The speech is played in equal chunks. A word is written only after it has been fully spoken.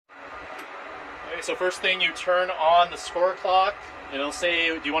Okay, so first thing, you turn on the score clock. It'll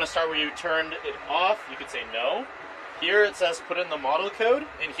say, do you want to start where you turned it off? You could say no. Here it says put in the model code.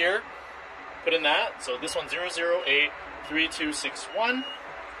 In here, put in that. So this one's 0083261. And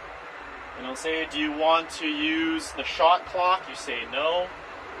it'll say, do you want to use the shot clock? You say no.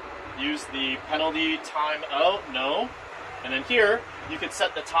 Use the penalty time out? No. And then here, you could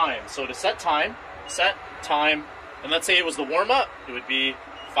set the time. So to set time, and let's say it was the warm-up, it would be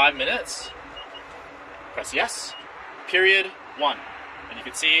 5 minutes. Press yes. Period 1. And you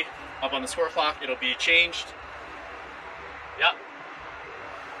can see up on the score clock, it'll be changed. Yep.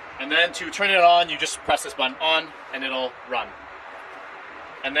 And then to turn it on, you just press this button on, and it'll run.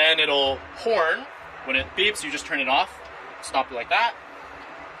 And then it'll horn. When it beeps, you just turn it off. Stop it like that.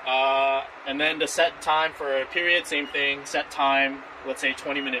 And then to set time for a period, same thing. Set time, let's say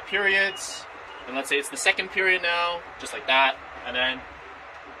 20-minute periods. And let's say it's the second period now, just like that. And then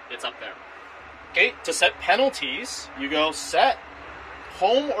it's up there. Okay, to set penalties, you go set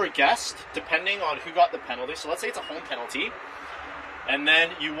home or guest, depending on who got the penalty. So let's say it's a home penalty. And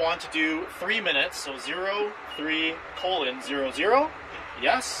then you want to do 3 minutes, so 03:00.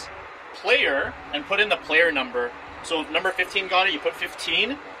 Yes. Player, and put in the player number. So if number 15 got it, you put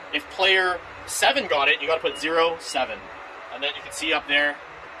 15. If player 7 got it, you got to put 07. And then you can see up there,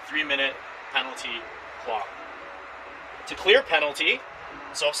 3-minute penalty clock. To clear penalty,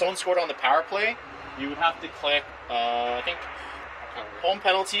 so if someone scored on the power play, you would have to click, I think, home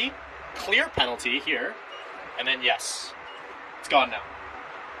penalty, clear penalty here, and then yes. It's gone now.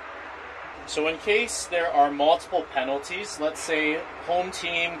 So in case there are multiple penalties, let's say home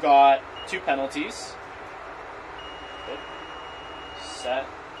team got 2 penalties. Set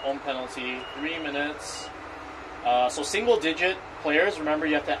home penalty, 3 minutes. So single digit players, remember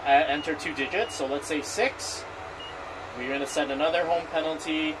you have to enter 2 digits. So let's say 6. We're going to set another home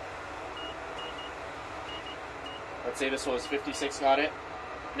penalty. Let's say this was 56 got it.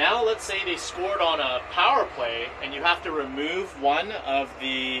 Now let's say they scored on a power play and you have to remove one of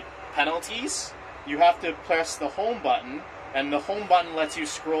the penalties. You have to press the home button, and the home button lets you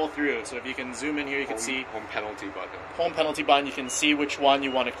scroll through. So if you can zoom in here, you can see home penalty button. Home penalty button, you can see which one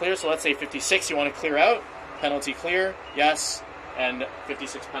you want to clear. So let's say 56 you want to clear out. Penalty clear, yes, and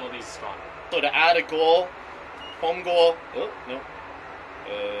 56 penalties is gone. So to add a goal, home goal,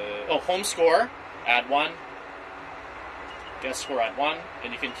 home score, add 1. Guest score at 1,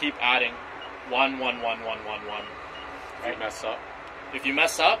 and you can keep adding 1, 1, 1, 1, 1, 1. Right? If you mess up. If you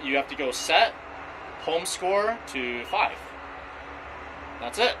mess up, you have to go set home score to 5.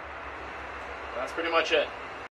 That's it. That's pretty much it.